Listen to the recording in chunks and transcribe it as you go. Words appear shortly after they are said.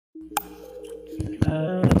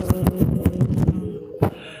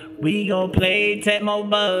We gon' play Techmo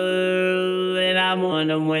Bowl, and I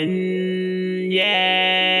wanna win, yeah.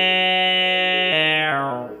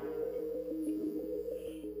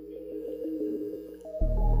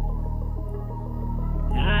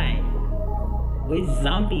 Hi, which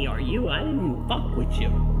zombie are you? I didn't fuck with you.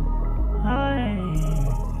 Hi,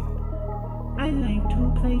 I like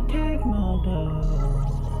to play Techmo Bowl.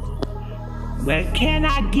 Where can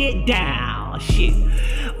I get down? Shit.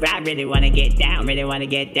 I really wanna get down,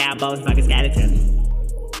 both fucking skeleton.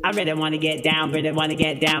 I really wanna get down,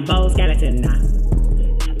 both skeleton.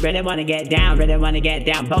 Really wanna get down,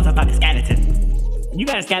 both a fucking skeleton. You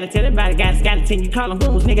got a skeleton, everybody got a skeleton. You call them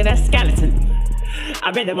goons, nigga, that's a skeleton.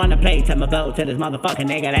 I really wanna play Techmo Bowl to this motherfucking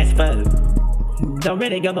nigga, that's food. Don't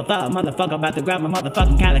really give a fuck, motherfucker, about to grab my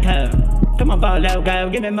motherfucking calico. Come on, Bolo, go,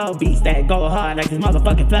 give me more beats that go hard like this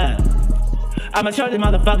motherfucking flow. I'ma show this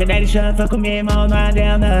motherfucker that he shouldn't fuck with me and more right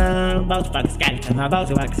down the both fucking skeleton. I'm both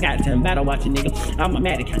fucking skeleton. Battle watching nigga. I'm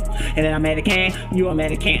American. And then I'm American, you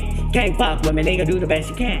American. Can't fuck with me, nigga. Do the best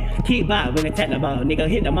you can. Keep up with the Techmo Bowl, nigga.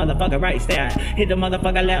 Hit the motherfucker right side. Hit the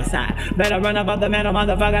motherfucker left side. Better run up the metal,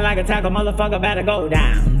 motherfucker, like a tackle, motherfucker. Better go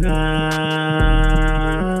down.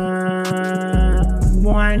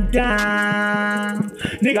 One down.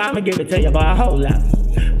 Nigga, I'ma give it to you, boy. Hold up.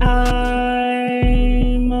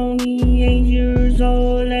 I'm only 8 years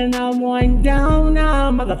old and I'm one down now.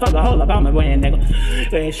 Motherfucker, hold up, I'm a win, nigga.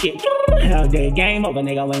 Well, shit, hell, the game over,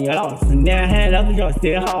 nigga, when you lost. And then I had up the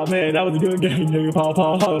joystick, oh man, that was a good game, nigga.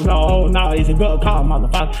 Oh, no, it's a good call,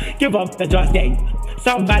 motherfucker. Give up the joystick.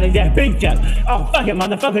 Somebody that beat you. Oh, fuck it,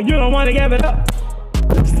 motherfucker, you don't wanna give it up.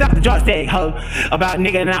 Stop the joystick, ho, about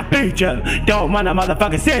nigga and I beat you. Don't wanna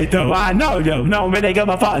motherfucker say though, I know you. No, really give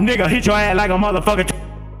a fuck, nigga, hit your ass like a motherfucker.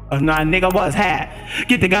 Nah, nigga, what's hat?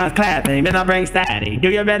 Get the guns clapping, then I bring static. Do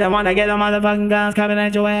you better wanna get the motherfucking guns coming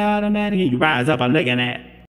at your ass automatic? You rise up, I'm looking at.